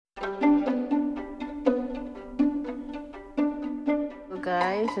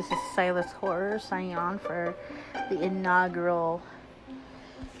guys. This is Silas Horror signing on for the inaugural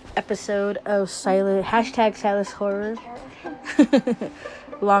episode of Silas Horror.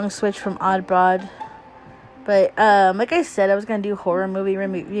 Long switch from Odd Broad. But like I said, I was going to do horror movie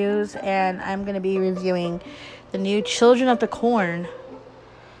reviews, and I'm going to be reviewing the new Children of the Corn.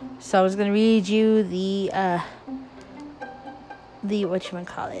 So I was going to read you the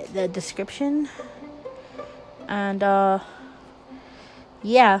the description. And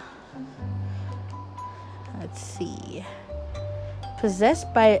yeah. Let's see.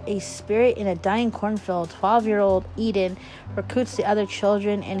 Possessed by a spirit in a dying cornfield, 12-year-old Eden recruits the other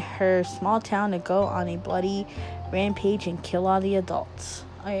children in her small town to go on a bloody rampage and kill all the adults.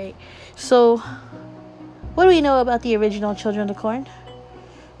 Alright, so what do we know about the original Children of the Corn?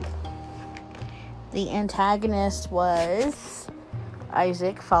 The antagonist was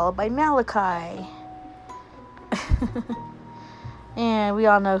Isaac, followed by Malachi. And we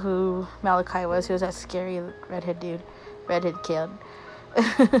all know who Malachi was. He was that scary redhead kid. I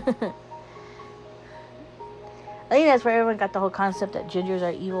think that's where everyone got the whole concept that gingers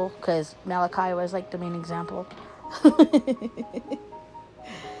are evil, because Malachi was like the main example.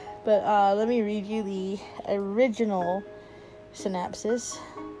 But let me read you the original synopsis.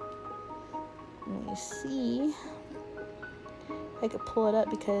 Let me see if I could pull it up,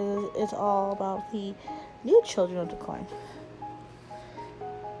 because it's all about the new Children of the Corn.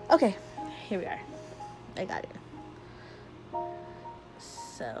 Okay, here we are. I got it.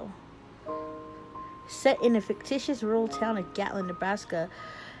 So, set in a fictitious rural town of Gatlin, Nebraska,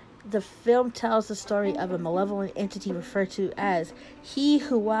 the film tells the story of a malevolent entity referred to as He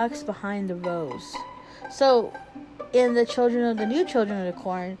Who Walks Behind the Rose. So, in the new Children of the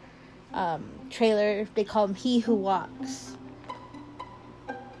Corn trailer, they call him He Who Walks,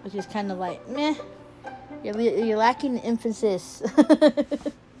 which is kind of like, meh. You're lacking emphasis.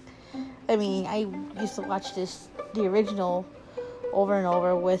 I mean, I used to watch the original over and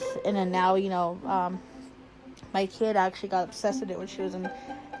over and then now, my kid actually got obsessed with it when she was in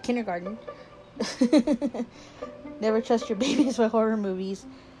kindergarten. Never trust your babies with horror movies,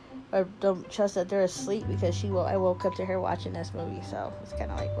 or don't trust that they're asleep, because I woke up to her watching this movie, so it's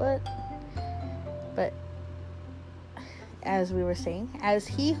kind of like, what? But as we were saying, as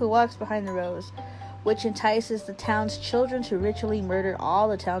He Who Walks Behind the Rose, which entices the town's children to ritually murder all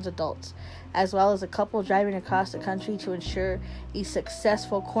the town's adults, as well as a couple driving across the country to ensure a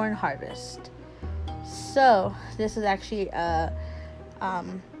successful corn harvest. So, this is actually a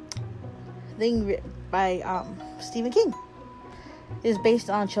thing written by Stephen King. It is based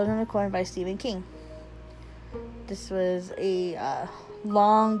on Children of the Corn by Stephen King. This was a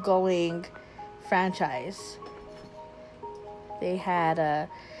long-going franchise. They had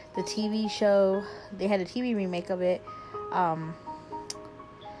the TV show. They had a TV remake of it.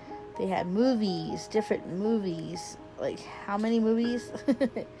 They had movies, different movies. Like, how many movies?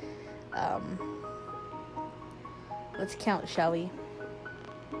 Let's count, shall we?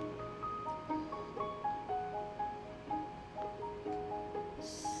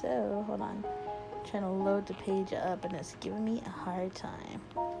 So, hold on. I'm trying to load the page up, and it's giving me a hard time.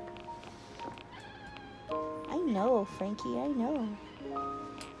 I know, Frankie, I know.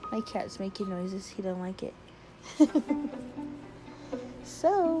 My cat's making noises. He don't like it.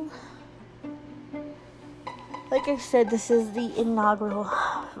 So, like I said, this is the inaugural,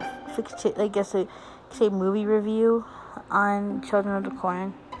 I guess I say, movie review on Children of the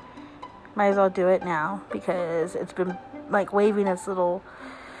Corn. Might as well do it now, because it's been like waving its little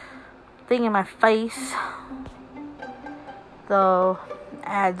thing in my face. Though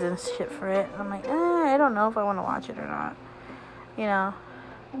ads and shit for it. I'm like, I don't know if I want to watch it or not.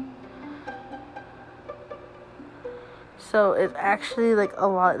 So it's actually like a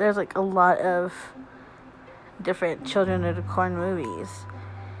lot. There's like a lot of different Children of the Corn movies.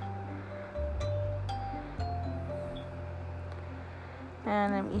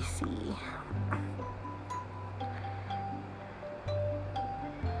 And let me see.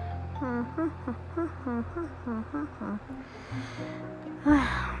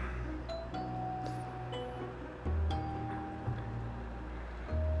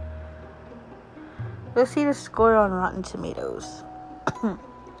 Let's see the score on Rotten Tomatoes.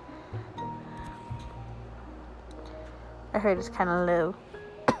 I heard it's kind of low.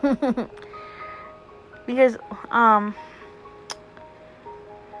 Because,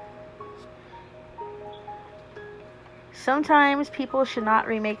 sometimes people should not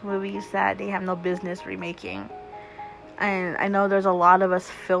remake movies that they have no business remaking. And I know there's a lot of us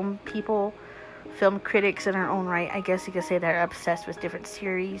film critics in our own right. I guess you could say they're obsessed with different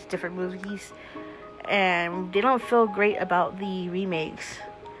series, different movies. And they don't feel great about the remakes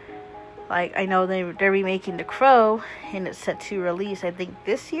Like, I know they're remaking The Crow, and it's set to release, I think,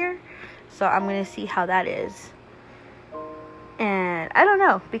 this year. So I'm going to see how that is. And I don't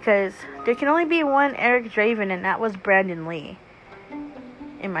know, because there can only be one Eric Draven, and that was Brandon Lee,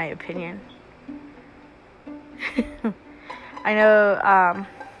 in my opinion. I know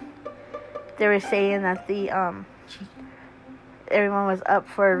they were saying that everyone was up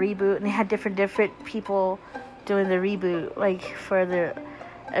for a reboot, and they had different people doing the reboot. Like, for the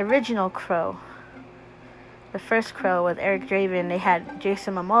original Crow, the first Crow with Eric Draven, they had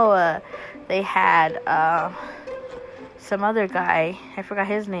Jason Momoa, they had some other guy, I forgot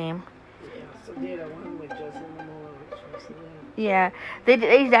his name. Yeah, so they had one with Jason Momoa. Yeah,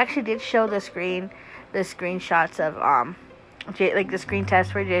 they actually did show the screenshots of like the screen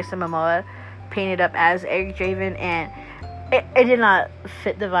test for Jason Momoa painted up as Eric Draven, and it did not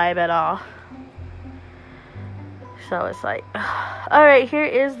fit the vibe at all. So it's like, alright, here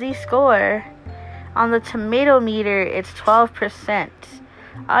is the score. On the tomato meter, it's 12%.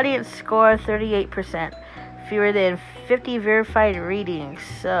 Audience score, 38%. Fewer than 50 verified readings.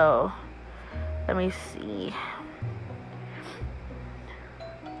 So, let me see.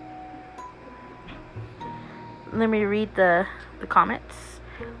 Let me read the comments.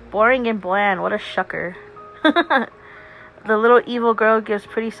 Boring and bland, what a shucker. The little evil girl gives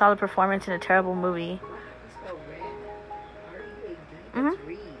pretty solid performance in a terrible movie.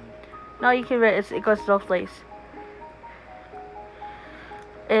 Mm-hmm. No, you can read it. It goes both ways.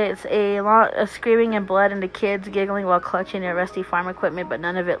 It's a lot of screaming and blood and the kids giggling while clutching their rusty farm equipment, but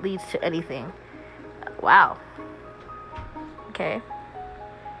none of it leads to anything. Wow. Okay.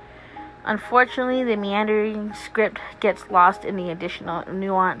 Unfortunately, the meandering script gets lost in the additional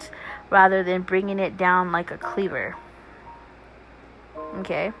nuance rather than bringing it down like a cleaver.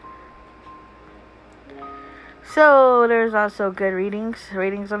 Okay. So, there's also good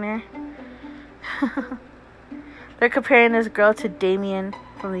ratings on there. They're comparing this girl to Damien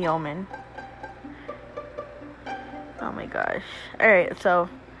from The Omen. Oh my gosh. Alright, so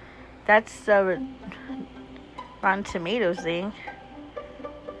that's the Rotten Tomatoes thing.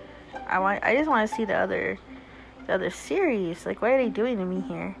 I just want to see the other series. Like, what are they doing to me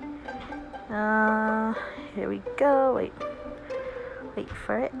here? Here we go. Wait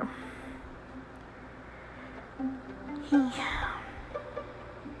for it.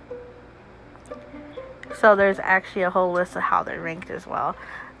 So there's actually a whole list of how they're ranked as well.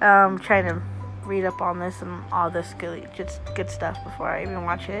 I'm trying to read up on this and all this good stuff before I even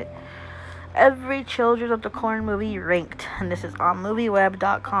watch it. Every Children of the Corn movie ranked, and this is on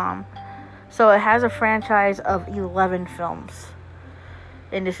MovieWeb.com. So it has a franchise of 11 films,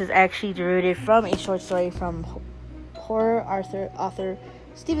 and this is actually derived from a short story from horror author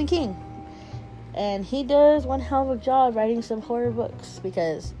Stephen King. And he does one hell of a job writing some horror books,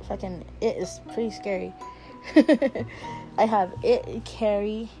 because fucking it is pretty scary. I have It,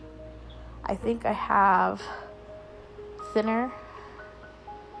 Carrie. I think I have Thinner.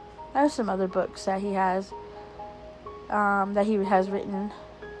 I have some other books that he has written.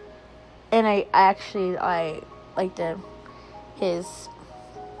 And I actually like the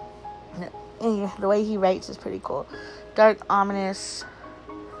way he writes is pretty cool. Dark, Ominous.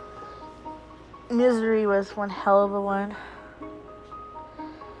 Misery was one hell of a one.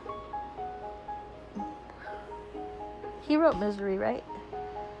 He wrote Misery, right?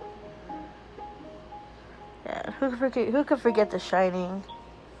 Yeah, who could forget The Shining?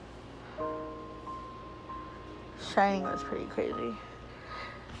 Shining was pretty crazy.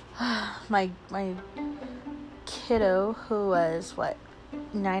 My kiddo, who was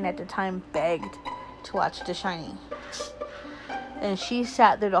 9 at the time, begged to watch The Shining, and she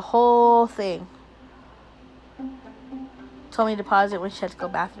sat through the whole thing. Told me to pause it when she had to go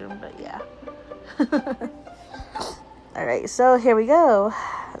bathroom, but yeah. Alright, so here we go.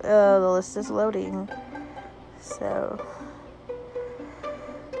 The list is loading. So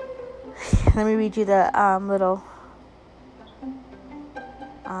let me read you the little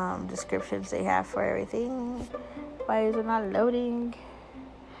descriptions they have for everything. Why is it not loading?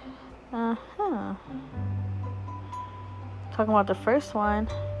 Talking about the first one,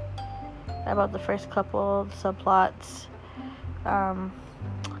 about the first couple subplots,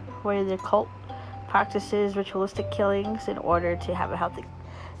 where the cult practices ritualistic killings in order to have a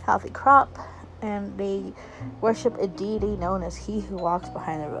healthy crop, and they worship a deity known as He Who Walks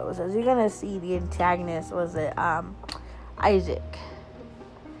Behind the Roses. You're gonna see the antagonist was Isaac,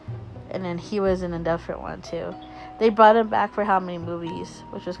 and then he was in a different one too. They brought him back for how many movies,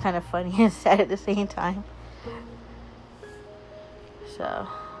 which was kind of funny and sad at the same time. So,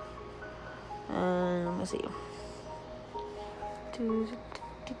 let me see.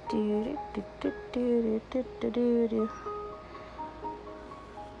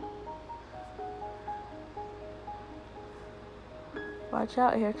 Watch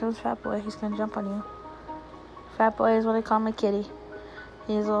out, here comes Fat Boy. He's gonna jump on you. Fat Boy is what I call my kitty.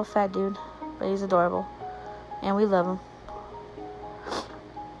 He's a little fat dude, but he's adorable. And we love him.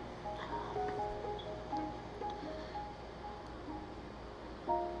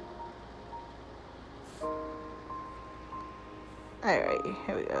 Alright,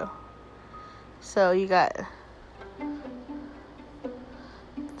 here we go. So you got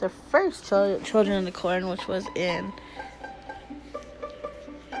the first Children of the Corn, which was in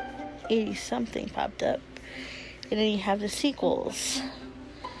 80-something, popped up. And then you have the sequels.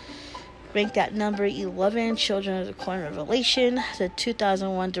 Ranked at number 11, Children of the Corn Revelation, the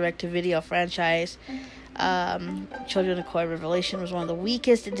 2001 direct-to-video franchise. Children of the Corn Revelation was one of the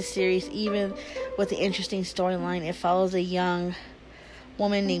weakest in the series, even with the interesting storyline. It follows a young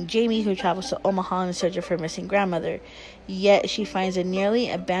woman named Jamie who travels to Omaha in search of her missing grandmother. Yet she finds a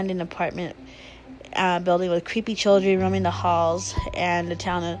nearly abandoned apartment building with creepy children roaming the halls and the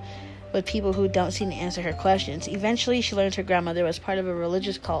town with people who don't seem to answer her questions. Eventually, she learns her grandmother was part of a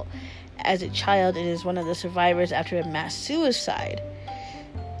religious cult as a child and is one of the survivors after a mass suicide.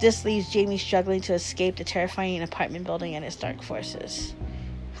 This leaves Jamie struggling to escape the terrifying apartment building and its dark forces.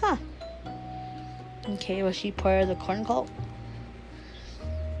 Huh. Okay, was she part of the Corn cult?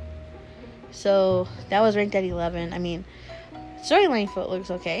 So, that was ranked at 11. I mean, storyline foot looks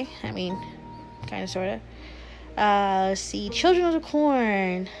okay. I mean, kind of, sort of. Let's see. Children of the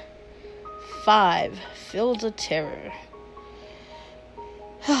Corn 5. Fields of Terror.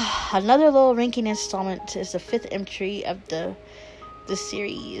 Another low ranking installment is the 5th entry of the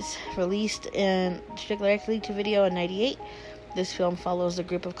series, released in directly to video in 98. This film follows a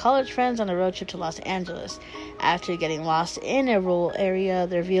group of college friends on a road trip to Los Angeles. After getting lost in a rural area,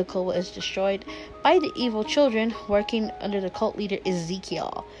 their vehicle is destroyed by the evil children working under the cult leader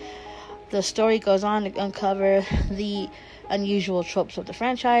Ezekiel. The story goes on to uncover the unusual tropes of the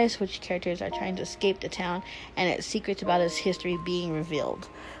franchise, which characters are trying to escape the town, and its secrets about its history being revealed.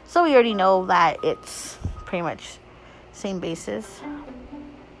 So we already know that it's pretty much same basis.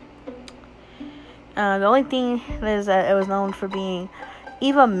 The only thing is that it was known for being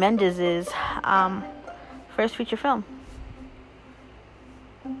Eva Mendes's first feature film.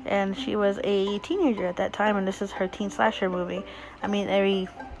 And she was a teenager at that time, and this is her teen slasher movie. I mean, I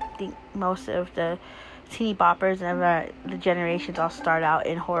think most of the teeny boppers and the generations all start out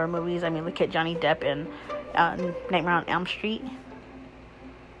in horror movies. I mean, look at Johnny Depp in Nightmare on Elm Street.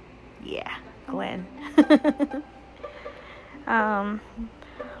 Yeah, Glenn.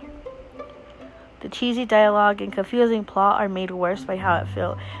 The cheesy dialogue and confusing plot are made worse by how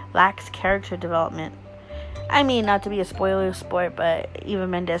it lacks character development. I mean, not to be a spoiler sport, but Eva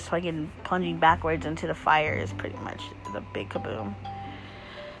Mendes fucking plunging backwards into the fire is pretty much the big kaboom.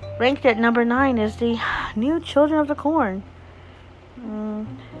 Ranked at number 9 is the new Children of the Corn.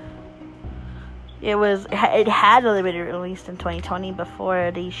 It had a limited release in 2020 before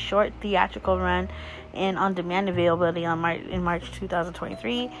the short theatrical run and on-demand availability in March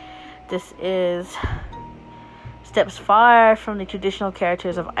 2023. This is steps far from the traditional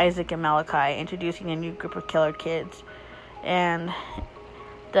characters of Isaac and Malachi, introducing a new group of killer kids. And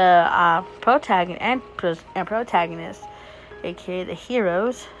the protagonists, aka the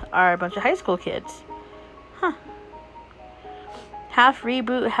heroes, are a bunch of high school kids. Huh. Half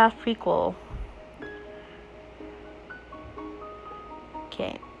reboot, half prequel.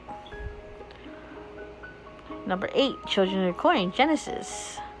 Okay. Number 8, Children of the Corn,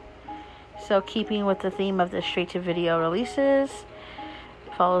 Genesis. So, keeping with the theme of the straight-to-video releases,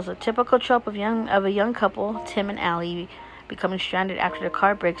 follows a typical trope of a young couple, Tim and Allie, becoming stranded after their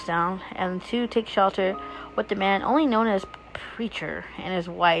car breaks down, and the two take shelter with the man only known as Preacher and his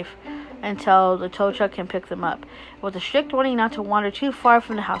wife until the tow truck can pick them up. With a strict warning not to wander too far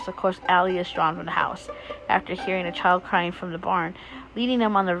from the house, of course, Allie is drawn from the house after hearing a child crying from the barn, leading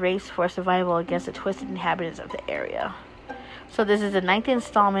them on the race for survival against the twisted inhabitants of the area. So this is the 9th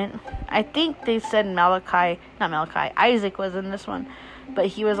installment. I think they said Isaac was in this one, but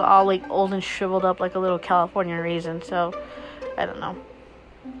he was all like old and shriveled up like a little California raisin, so I don't know.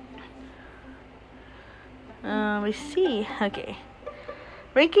 We see. Okay.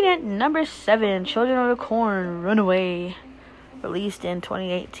 Ranking at number 7, Children of the Corn, Runaway. Released in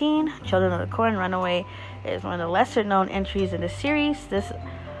 2018, Children of the Corn, Runaway is one of the lesser known entries in the series. This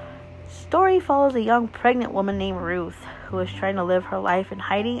story follows a young pregnant woman named Ruth, who is trying to live her life in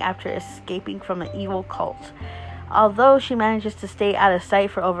hiding after escaping from an evil cult. Although she manages to stay out of sight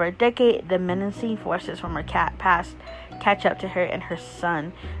for over a decade, the menacing forces from her past catch up to her and her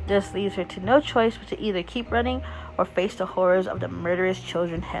son. This leaves her to no choice but to either keep running or face the horrors of the murderous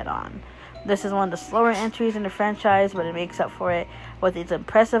children head on. This is one of the slower entries in the franchise, but it makes up for it with its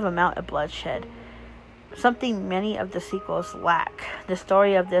impressive amount of bloodshed, something many of the sequels lack. The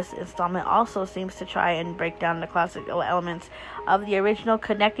story of this installment also seems to try and break down the classic elements of the original,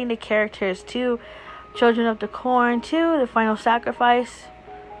 connecting the characters to Children of the Corn 2, The Final Sacrifice.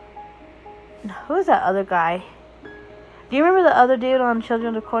 Who's that other guy? Do you remember the other dude on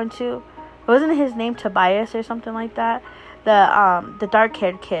Children of the Corn 2? Wasn't his name Tobias or something like that? The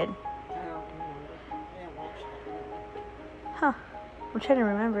dark-haired kid. Huh. I'm trying to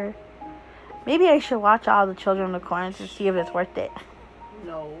remember. Maybe I should watch all the Children of the Corn to see if it's worth it.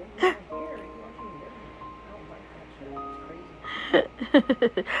 No.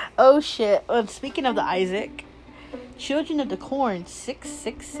 Oh shit. Well, speaking of the Isaac, Children of the Corn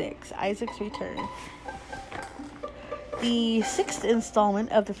 666, Isaac's Return. The sixth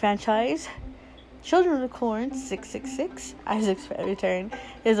installment of the franchise, Children of the Corn 666, Isaac's Return,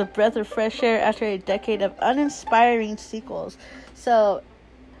 is a breath of fresh air after a decade of uninspiring sequels. So,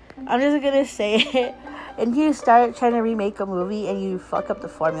 I'm just gonna say it. And you start trying to remake a movie and you fuck up the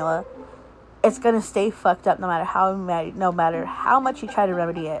formula, it's gonna stay fucked up no matter how much you try to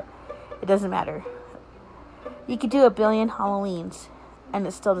remedy it. It doesn't matter. You could do 1 billion Halloweens and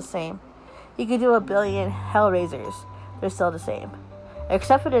it's still the same. You could do 1 billion Hellraisers, they're still the same.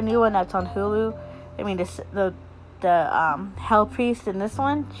 Except for the new one that's on Hulu. I mean, the Hell Priest in this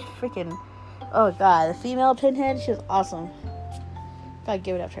one, freaking, oh god, the female Pinhead, she's awesome. Gotta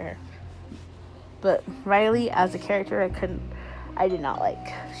give it up to her. But Riley, as a character, I did not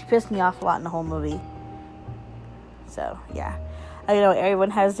like. She pissed me off a lot in the whole movie. So, yeah. I know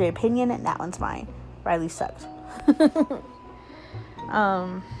everyone has their opinion, and that one's mine. Riley sucks.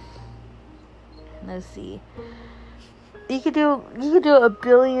 Let's see. You could do 1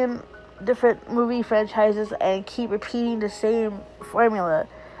 billion different movie franchises and keep repeating the same formula.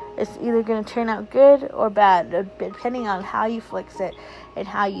 It's either going to turn out good or bad, depending on how you fix it and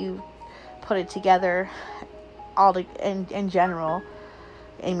how you put it together in general.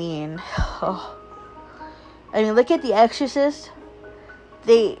 I mean, look at The Exorcist.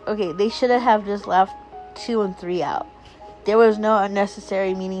 They should have just left 2 and 3 out. There was no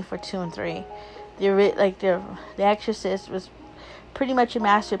unnecessary meaning for 2 and 3. The Exorcist was pretty much a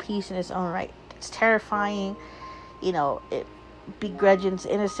masterpiece in its own right. It's terrifying, it begrudges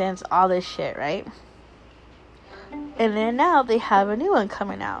innocence, all this shit, right? And then now they have a new one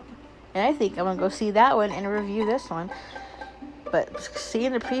coming out, and I think I'm gonna go see that one and review this one. But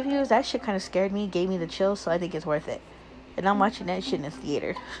seeing the previews, that shit kind of scared me, gave me the chills, so I think it's worth it. And I'm watching that shit in the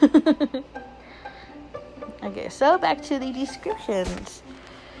theater. Okay, so back to the descriptions.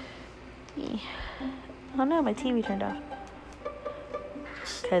 Oh no, my TV turned off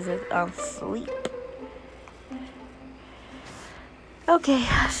because it's on sleep. Okay,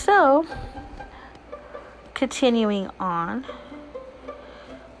 so continuing on,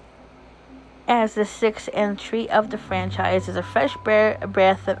 as the sixth entry of the franchise is a fresh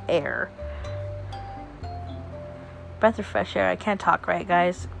breath of air. Breath of fresh air. I can't talk right,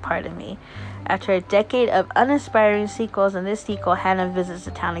 guys. Pardon me. After a decade of uninspiring sequels, in this sequel, Hannah visits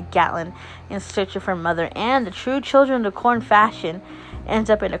the town of Gatlin in search of her mother, and the true Children of the Corn fashion ends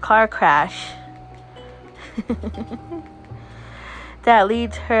up in a car crash that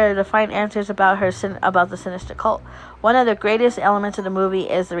leads her to find answers about the sinister cult. One of the greatest elements of the movie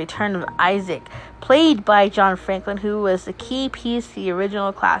is the return of Isaac, played by John Franklin, who was the key piece to the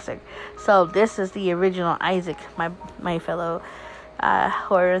original classic. So this is the original Isaac, my fellow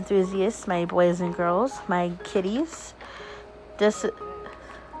horror enthusiasts, my boys and girls, my kitties.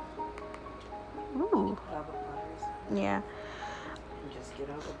 Ooh. Yeah. Just get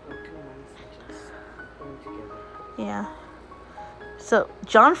all the broken ones and just put them together. Yeah. So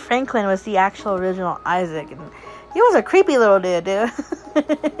John Franklin was the actual original Isaac, and he was a creepy little dude.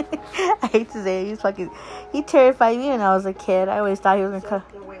 I hate to say it. He terrified me when I was a kid. I always thought he was gonna come.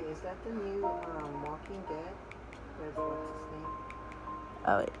 Wait, is that the new Walking Dead? What's his name?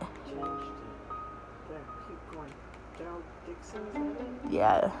 Oh, wait. Changed it. Keep going. Daryl Dixon, is that it?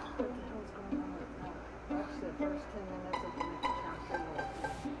 Yeah. What the hell's going on with that? Watch the first 10 minutes of the next chapter.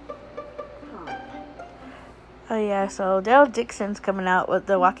 Oh yeah, so Daryl Dixon's coming out with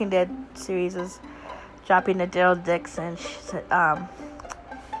the Walking Dead series, is dropping the Daryl Dixon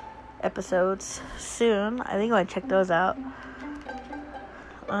episodes soon. I think I'm gonna check those out.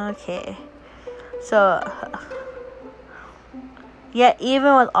 Okay, so Yet,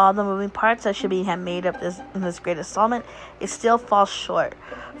 even with all the moving parts that should be made up in this great installment, it still falls short.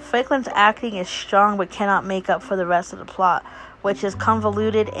 Franklin's acting is strong but cannot make up for the rest of the plot, which is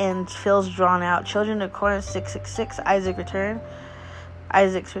convoluted and feels drawn out. Children of the Corn 666,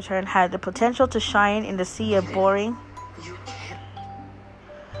 Isaac's return had the potential to shine in the sea of boring.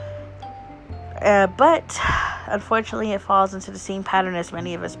 But unfortunately, it falls into the same pattern as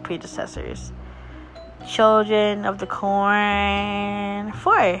many of its predecessors. Children of the Corn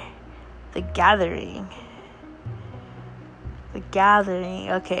 4, The Gathering. The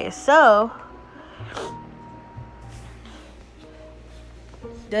Gathering. Okay, so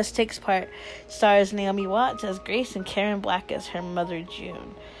this stars Naomi Watts as Grace and Karen Black as her mother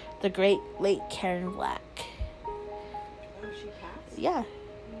June. The great late Karen Black. Oh, she passed? Yeah.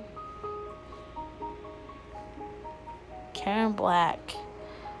 Karen Black.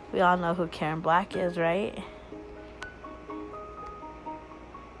 We all know who Karen Black is, right?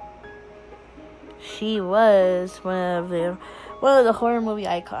 She was one of the horror movie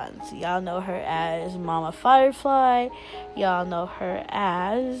icons. Y'all know her as Mama Firefly. Y'all know her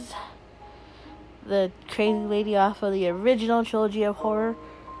as the crazy lady off of the original Trilogy of Terror.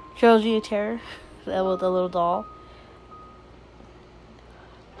 That was the little doll.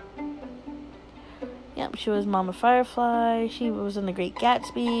 Yep, she was Mama Firefly. She was in The Great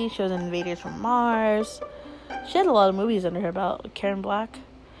Gatsby. She was in Invaders from Mars. She had a lot of movies under her belt. Karen Black.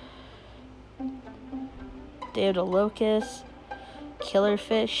 Day of the Locust. Killer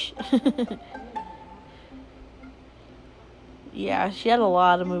Fish. Yeah, she had a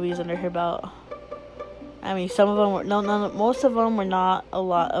lot of movies under her belt. I mean, some of them were most of them were not a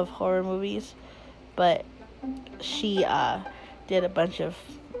lot of horror movies, but she did a bunch of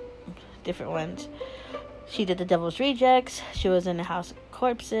different ones. She did The Devil's Rejects. She was in the House of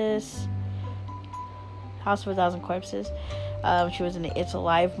a Thousand Corpses. She was in the It's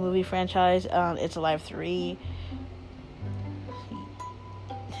Alive movie franchise. It's Alive 3.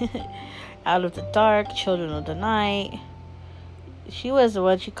 Out of the Dark, Children of the Night. She was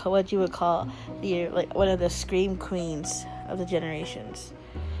what you would call one of the scream queens of the generations.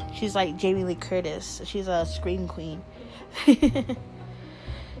 She's like Jamie Lee Curtis. She's a scream queen.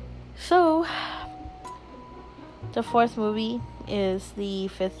 So, the fourth movie is the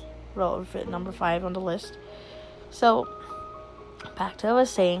number 5 on the list. So, back to what I was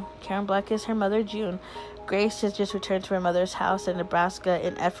saying. Karen Black is her mother, June. Grace has just returned to her mother's house in Nebraska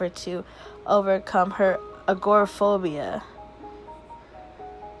in effort to overcome her agoraphobia.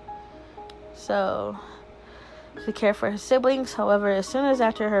 So, to care for her siblings. However, as soon as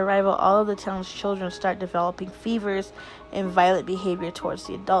after her arrival, all of the town's children start developing fevers and violent behavior towards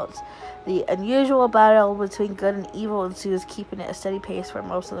the adults. The unusual battle between good and evil ensues, keeping it a steady pace for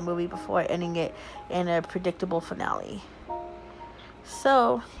most of the movie before ending it in a predictable finale.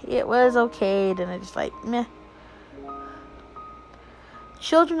 So, it was okay, then it's like, meh.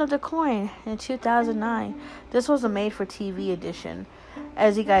 Children of the Corn in 2009. This was a made-for-TV edition.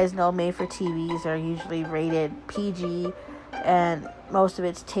 As you guys know, made-for-TVs are usually rated PG, and most of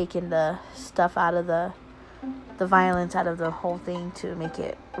it's taken the stuff out of the violence out of the whole thing to make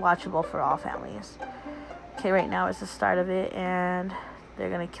it watchable for all families. Okay, right now is the start of it, and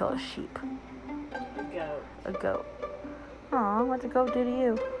they're gonna kill a sheep. A goat. Aw, what'd the goat do to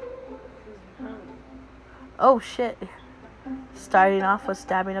you? Oh, shit. Starting off with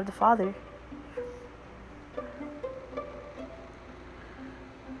stabbing of the father.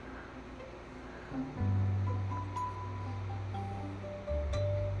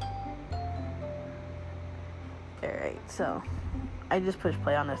 Alright, so I just pushed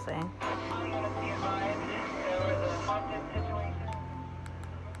play on this thing.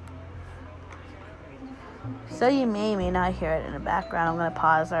 So you may not hear it in the background. I'm going to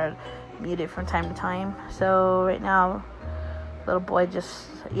pause or mute it from time to time. So right now, little boy just,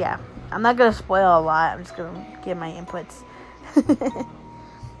 yeah. I'm not going to spoil a lot. I'm just going to give my inputs.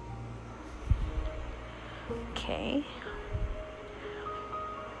 Okay.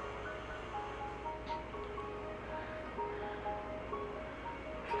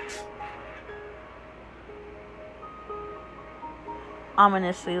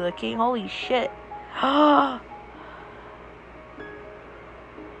 Ominously looking. Holy shit.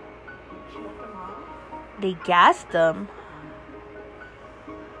 They gassed them.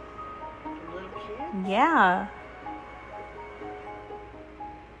 Yeah.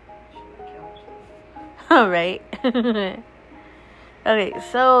 Alright. Okay,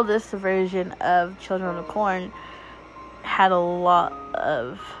 so this version of Children of the Corn had a lot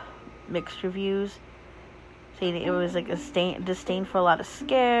of mixed reviews, saying it was like a disdain for a lot of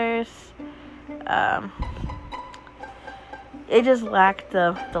scares. it just lacked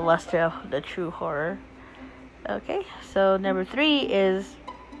the luster of the true horror. Okay, so number 3 is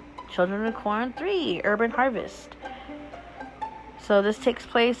Children of the Corn 3, Urban Harvest. So this takes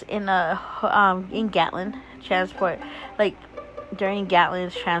place in Gatlin transport, like during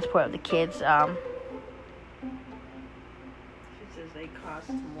Gatlin's transport of the kids. She says they cost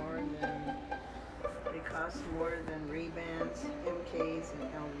more than Ray-Bans, MKs, and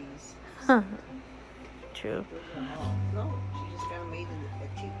LVs. True. No, she just got them made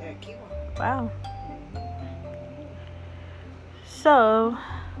at Cuba. Wow. So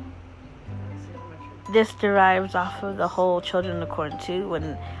this derives off of the whole Children of the Corn 2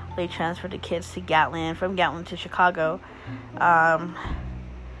 when they transferred the kids to Gatlin, from Gatlin to Chicago.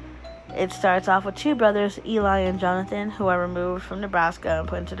 It starts off with 2 brothers, Eli and Jonathan, who are removed from Nebraska and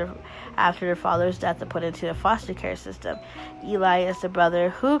put into after their father's death and put into the foster care system. Eli is the brother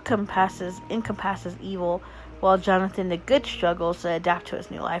who encompasses evil, while Jonathan the good struggles to adapt to his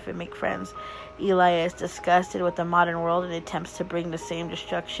new life and make friends. Eli is disgusted with the modern world and attempts to bring the same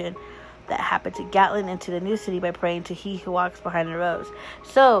destruction that happened to Gatlin into the new city by praying to He Who Walks Behind the Rose.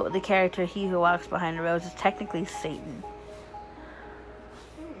 So the character He Who Walks Behind the Rose is technically Satan.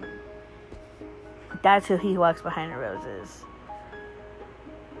 That's who He Who Walks Behind the Rose is.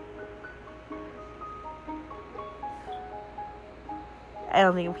 I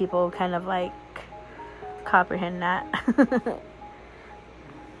don't think people kind of like comprehend that.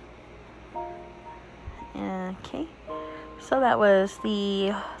 Okay. So that was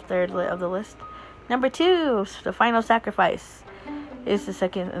the third of the list. Number 2, The Final Sacrifice, is the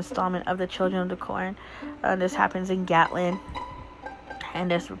second installment of the Children of the Corn. This happens in Gatlin, and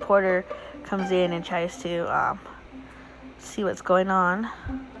this reporter comes in and tries to see what's going on.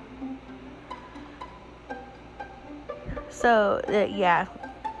 So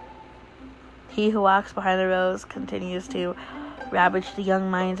He Who Walks Behind the Rose continues to ravage the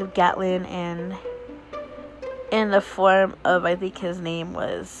young minds of Gatlin, and in the form of, I think his name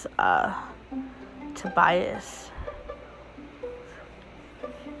was Tobias.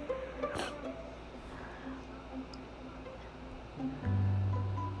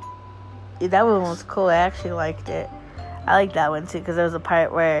 That one was cool. I actually liked it. I liked that one too, because there was a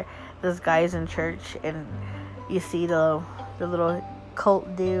part where this guy's in church and you see the little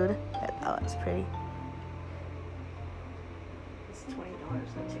cult dude. Oh, that's pretty. It's $20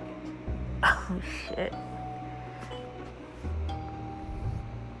 a ticket. Oh shit.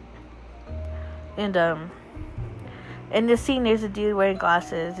 And in this scene there's a dude wearing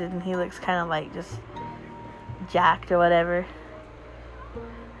glasses and he looks kind of like just jacked or whatever.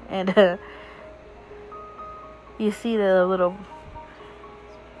 And you see the little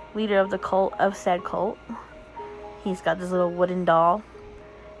leader of the cult, of said cult. He's got this little wooden doll,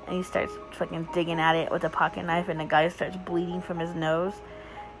 and he starts fucking digging at it with a pocket knife, and the guy starts bleeding from his nose.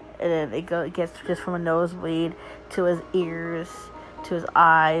 And then it gets just from a nosebleed to his ears, to his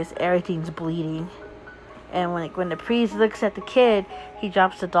eyes. Everything's bleeding. And when the priest looks at the kid, he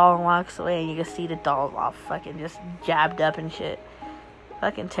drops the doll and walks away, and you can see the doll all fucking just jabbed up and shit.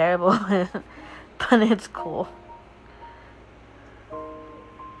 Fucking terrible. But it's cool.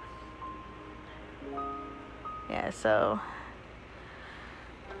 Yeah, so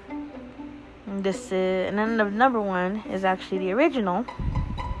this is, and then the number 1 is actually the original,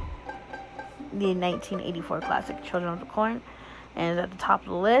 the 1984 classic Children of the Corn, and it's at the top of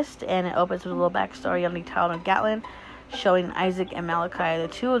the list, and it opens with a little backstory on the town of Gatlin, showing Isaac and Malachi, the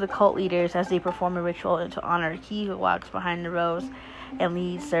 2 of the cult leaders, as they perform a ritual to honor He Who Walks Behind the Rose and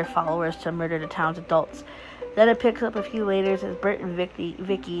leads their followers to murder the town's adults. Then it picks up a few later as Bert and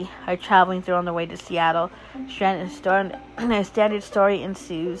Vicky are traveling through on their way to Seattle. A standard story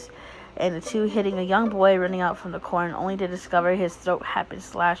ensues, and the 2 hitting a young boy running out from the corn, only to discover his throat had been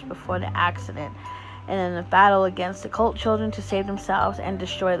slashed before the accident. And in a battle against the cult children to save themselves and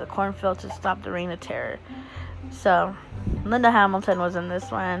destroy the cornfield to stop the reign of terror. So, Linda Hamilton was in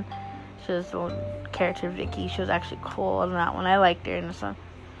this one. She was the character Vicky. She was actually cool in that one. I liked her in this one.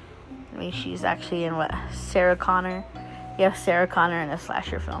 I mean, she's actually in Sarah Connor. You have Sarah Connor in a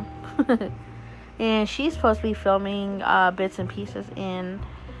slasher film. And she's supposed to be filming bits and pieces in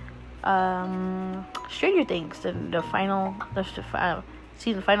Stranger Things, the final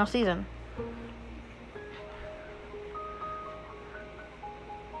season.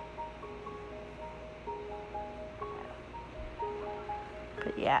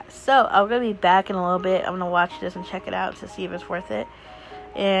 But yeah, so I'm going to be back in a little bit. I'm going to watch this and check it out to see if it's worth it.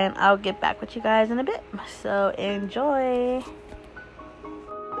 And I'll get back with you guys in a bit. So enjoy.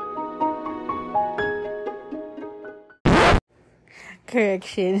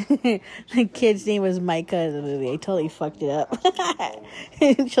 Correction. The kid's name was Micah in the movie. I totally fucked it up.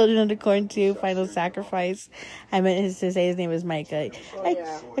 Children of the Corn 2, Final Sacrifice. I meant to say his name was Micah. I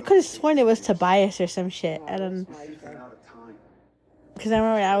could have sworn it was Tobias or some shit. I don't know. Because I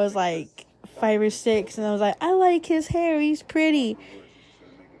remember I was like 5 or 6 and I was like, I like his hair. He's pretty.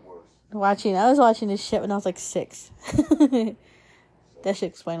 I was watching this shit when I was like 6. That should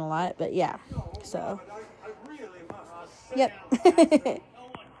explain a lot, but yeah. So, yep.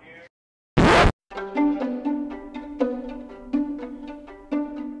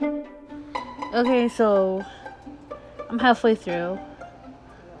 Okay, so I'm halfway through.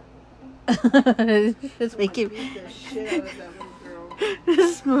 It's making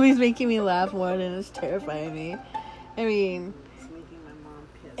this movie's making me laugh more than it's terrifying me. I mean,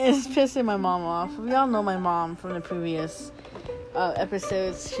 it's pissing my mom off. We all know my mom from the previous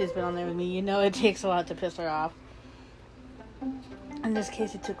episodes. She's been on there with me. You know it takes a lot to piss her off. In this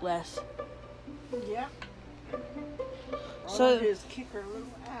case, it took less. Yep. So all I do is kick her little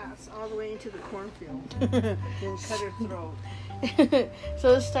ass all the way into the cornfield. Then cut her throat.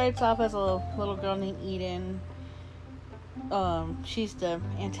 So it starts off as a little girl named Eden. She's the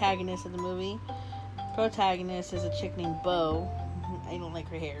antagonist of the movie. Protagonist is a chick named Bo. I don't like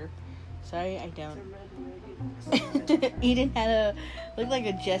her hair. Sorry, I don't. Eden had looked like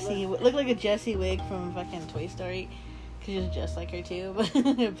a Jessie wig from fucking Toy Story. Cause she was just like her too. But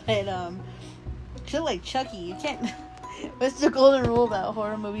she looked like Chucky. You can't. What's the golden rule about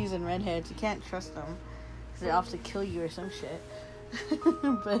horror movies and redheads? You can't trust them. Cause they're off to kill you or some shit.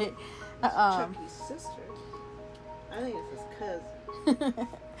 But Chucky's sister. I think it's his cousin.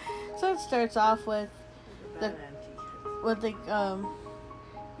 So it starts off with the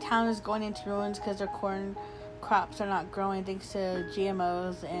town is going into ruins because their corn crops are not growing thanks to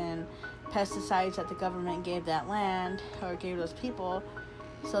GMOs and pesticides that the government gave that land or gave those people.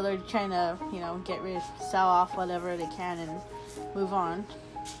 So they're trying to, sell off whatever they can and move on.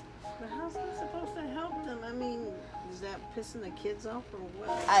 But how's that supposed to help them? I mean, is that pissing the kids off or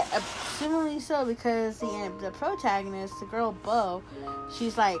what? Assumingly so, because the protagonist, the girl Bo,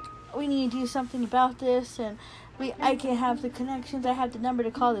 she's like, we need to do something about this, and I can have the connections. I have the number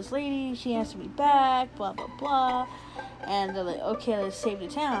to call this lady. She answered me back. Blah blah blah. And they're like, okay, let's save the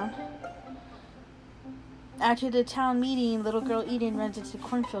town. After the town meeting, little girl Eden runs into the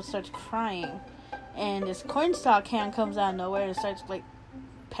cornfield, starts crying, and this cornstalk hand comes out of nowhere and starts like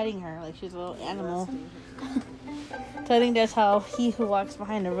petting her like she's a little animal. So I think that's how he who walks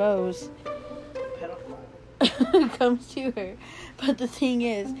behind the rose comes to her. But the thing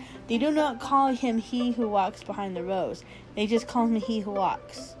is, they do not call him he who walks behind the rose. They just call him he who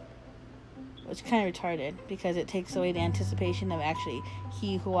walks. Which is kind of retarded, because it takes away the anticipation of actually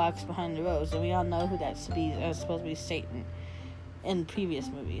he who walks behind the rose. And we all know who that's supposed to be Satan in previous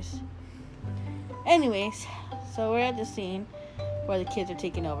movies. Anyways, so we're at the scene where the kids are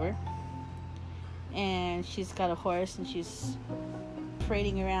taking over. And she's got a horse and she's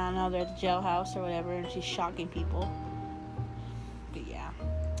parading around now they're at the jailhouse or whatever, and she's shocking people. But yeah.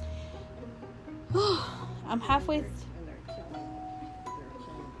 I'm halfway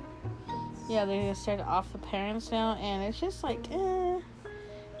yeah, they're gonna start off the parents now, and it's just like,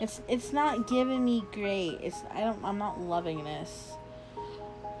 it's not giving me great. I'm not loving this.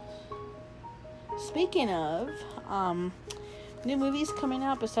 Speaking of, new movies coming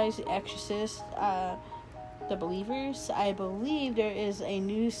out besides The Exorcist, The Believers. I believe there is a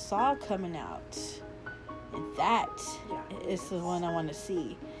new Saw coming out, and that is the one I want to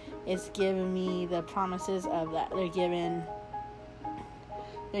see. It's giving me the promises of that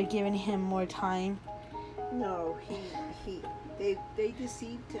they're giving him more time. No, they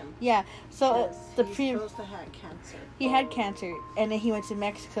deceived him. Yeah, so he's supposed to have cancer. He had cancer, and then he went to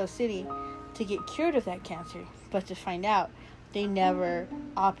Mexico City to get cured of that cancer. But to find out, they never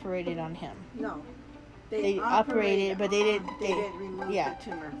operated on him. No, they operated, but they didn't. They didn't remove the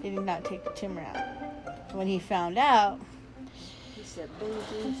tumor. They did not take the tumor out. When he found out, he said,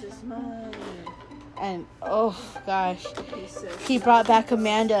 "Vengeance is mine." And oh gosh, he brought back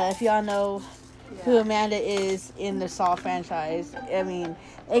Amanda. If y'all know who Amanda is in the Saw franchise, I mean,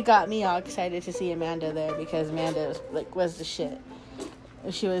 it got me all excited to see Amanda there, because Amanda was the shit.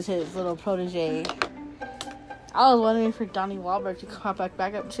 She was his little protege. I was wondering for Donnie Wahlberg to pop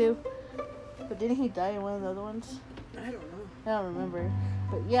back up too, but didn't he die in one of the other ones? I don't know. I don't remember,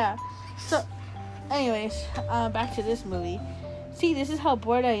 but yeah. So, anyways, back to this movie. See, this is how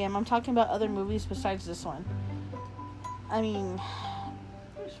bored I am. I'm talking about other movies besides this one. I mean,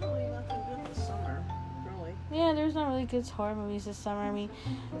 there's really nothing good this summer, really. Yeah, there's not really good horror movies this summer. I mean,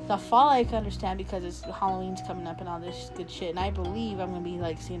 the fall I can understand because it's Halloween's coming up and all this good shit. And I believe I'm gonna be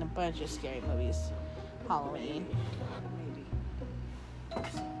like seeing a bunch of scary movies Halloween. Maybe.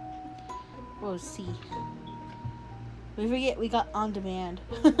 We'll see. We forget we got on demand.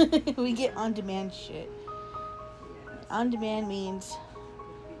 We get on demand shit. Yes. On demand means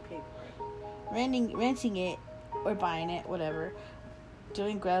You pay for it. renting it or buying it, whatever.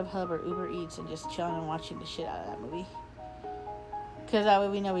 Doing Grubhub or Uber Eats and just chilling and watching the shit out of that movie. Because that way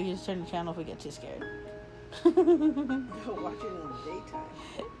we know we can just turn the channel if we get too scared. No, watch it in the daytime.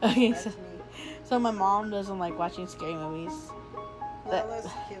 Okay, That's me. so my mom doesn't like watching scary movies. Well, unless the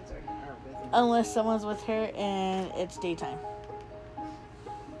kids are with me. Unless someone's with her and it's daytime.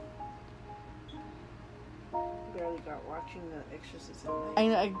 Barely got watching The Exorcist at night. I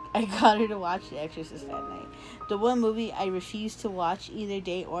know I got her to watch The Exorcist that night. The one movie I refuse to watch either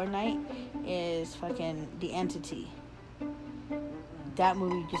day or night is fucking The Entity. That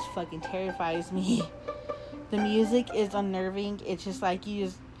movie just fucking terrifies me. The music is unnerving. It's just like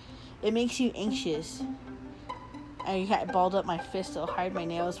it makes you anxious. I had balled up my fist so hard my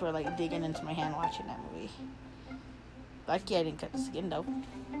nails were like digging into my hand watching that movie. Lucky I didn't cut the skin though.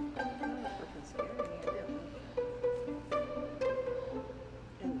 Freaking scary.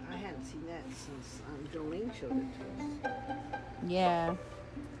 And I hadn't seen that since Jolene showed it to us. Yeah.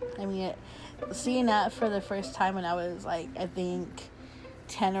 I mean, seeing that for the first time when I was like, I think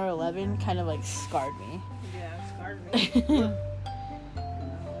 10 or 11 kind of like scarred me. Yeah, it scarred me.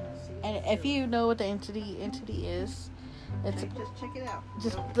 And if you know what the entity is, it's Just check it out.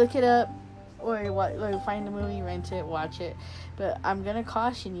 just look it up or find the movie, rent it, watch it. But I'm gonna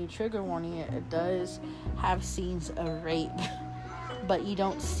caution you, trigger warning, it does have scenes of rape, but you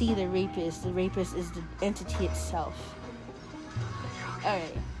don't see the rapist. The rapist is the entity itself. All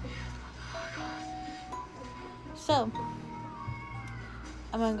right. So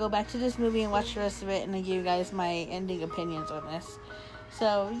I'm gonna go back to this movie and watch the rest of it, and then give you guys my ending opinions on this.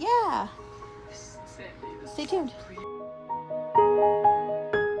 So yeah, stay tuned.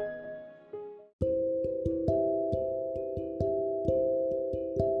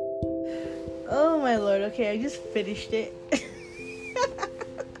 Oh my lord, okay, I just finished it. You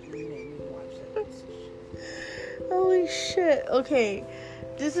made me watch that piece of shit. Holy shit, okay.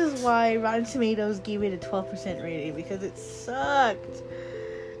 This is why Rotten Tomatoes gave it a 12% rating, because it sucked.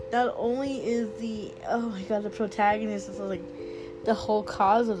 Not only is the protagonist is like the whole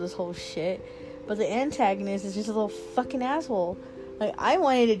cause of this whole shit, but the antagonist is just a little fucking asshole. Like, I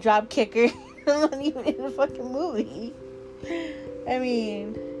wanted to drop kick her. I'm not even in the fucking movie. I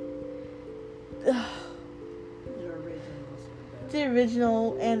mean, The originals were better. the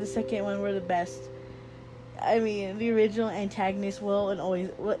original and the second one were the best. I mean, the original antagonist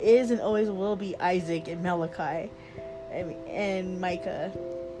is and always will be Isaac and Malachi, and Micah.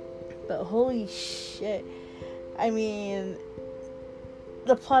 But holy shit, I mean,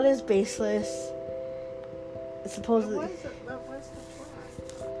 the plot is baseless. Supposedly, What was the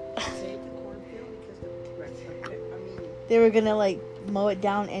plot? Save the cornfield because they were gonna like mow it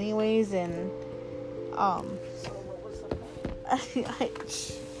down anyways, and so what was the plot?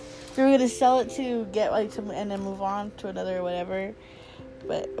 they were gonna sell it to get like some and then move on to another or whatever.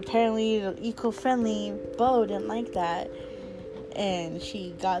 But apparently the eco-friendly Bo didn't like that, and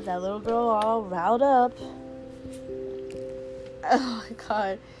she got that little girl all riled up. Oh my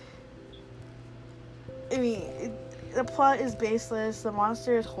god. I mean, the plot is baseless. The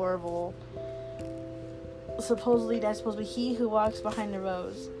monster is horrible. Supposedly that's supposed to be he who walks behind the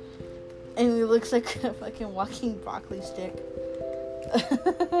rose, and he looks like a fucking walking broccoli stick.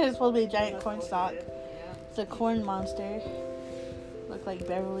 It's supposed to be a giant corn stalk. Yeah. It's a corn monster. Look like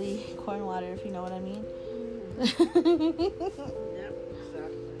Beverly Cornwater, if you know what I mean. Yep,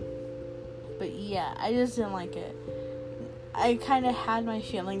 exactly. But yeah, I just didn't like it. I kind of had my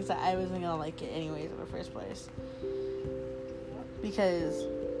feelings that I wasn't gonna like it anyways in the first place. Because,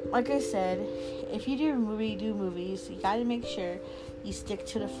 like I said, if you do movies, you gotta make sure you stick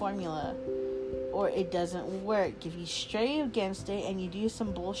to the formula, or it doesn't work. If you stray against it and you do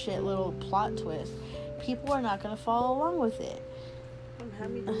some bullshit little plot twist, people are not gonna follow along with it. How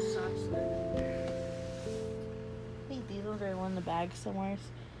many socks are there? I think these ones are in one of the bags somewhere.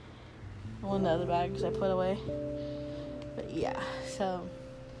 One of the other bags I put away. But yeah, so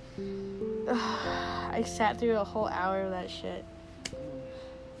I sat through a whole hour of that shit.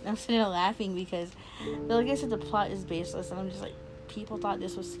 I'm sitting there laughing because, like I said, the plot is baseless, and I'm just like, people thought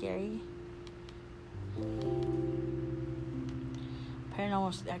this was scary.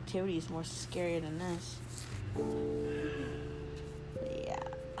 Paranormal Activity is more scarier than this. But yeah.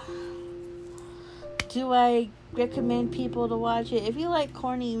 Do I recommend people to watch it? If you like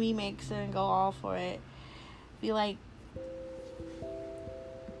corny remakes, then go all for it. If you like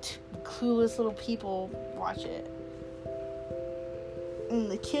clueless little people, watch it. And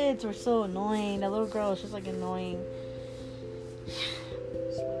the kids were so annoying. That little girl was just like annoying.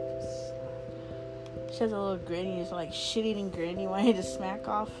 She has a little granny, it's like shit-eating granny wanted to smack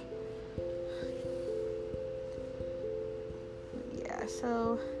off. Yeah,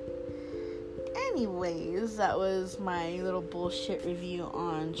 so anyways, that was my little bullshit review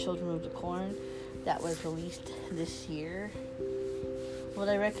on Children of the Corn that was released this year. Would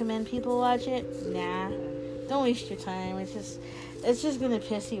I recommend people watch it? Nah. Don't waste your time. It's just gonna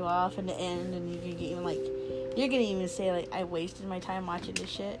piss you off in the end, and you're gonna even say like, I wasted my time watching this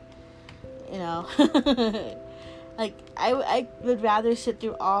shit. You know, like I would rather sit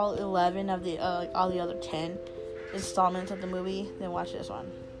through all 11 of the all the other 10 installments of the movie than watch this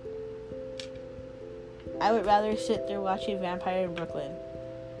one. I would rather sit through watching Vampire in Brooklyn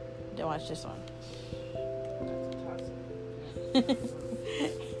than watch this one.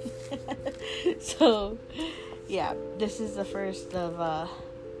 So, yeah, this is the first of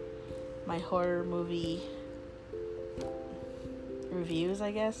my horror movie reviews,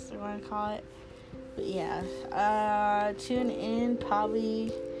 I guess I want to call it. But yeah, tune in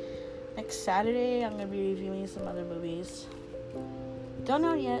probably next Saturday. I'm gonna be reviewing some other movies. Don't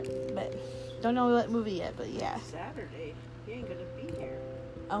know yet, but don't know what movie yet. But yeah. Saturday, he ain't gonna be here.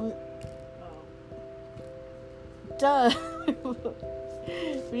 Oh. Oh. Duh.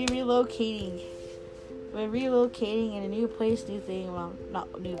 We're relocating. We're relocating in a new place, new thing. Well,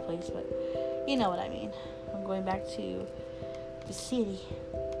 not new place, but you know what I mean. I'm going back to the city.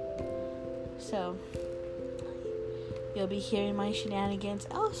 So, you'll be hearing my shenanigans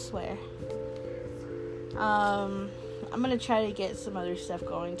elsewhere. I'm gonna try to get some other stuff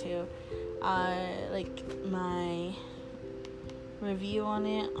going too. Like my review on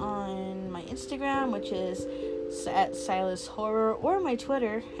it on my Instagram, which is at Silas Horror, or my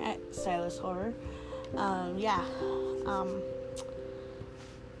Twitter at Silas Horror. Yeah.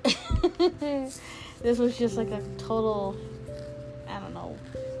 This was just like a total, I don't know,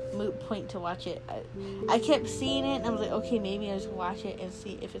 moot point to watch it. I kept seeing it and I was like, okay, maybe I'll just watch it and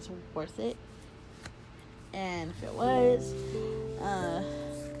see if it's worth it. And if it was,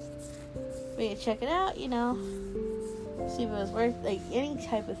 we could check it out, you know, see if it was worth, like, any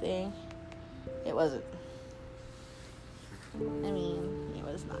type of thing. It wasn't. I mean, it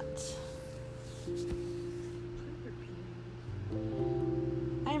was not.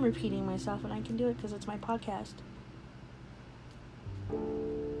 I am repeating myself, and I can do it because it's my podcast.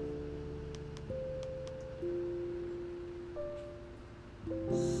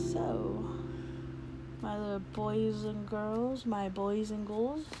 So, my little boys and girls, my boys and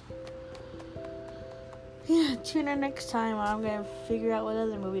ghouls. Yeah, tune in next time. I'm gonna figure out what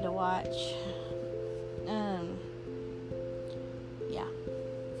other movie to watch. Yeah.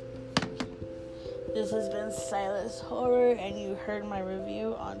 This has been Silas Horror, and you heard my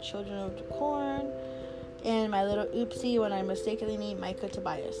review on Children of the Corn, and my little oopsie when I mistakenly named Micah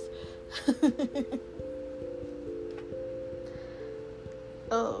Tobias.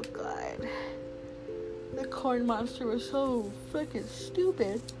 Oh god. The corn monster was so freaking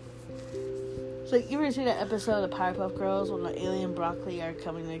stupid. It's like, you ever see that episode of Powerpuff Girls when the alien broccoli are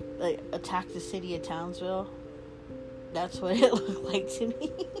coming to, like, attack the city of Townsville? That's what it looked like to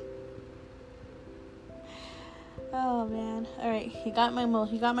me. Oh man. Alright, you got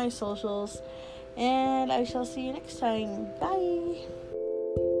my socials, and I shall see you next time. Bye.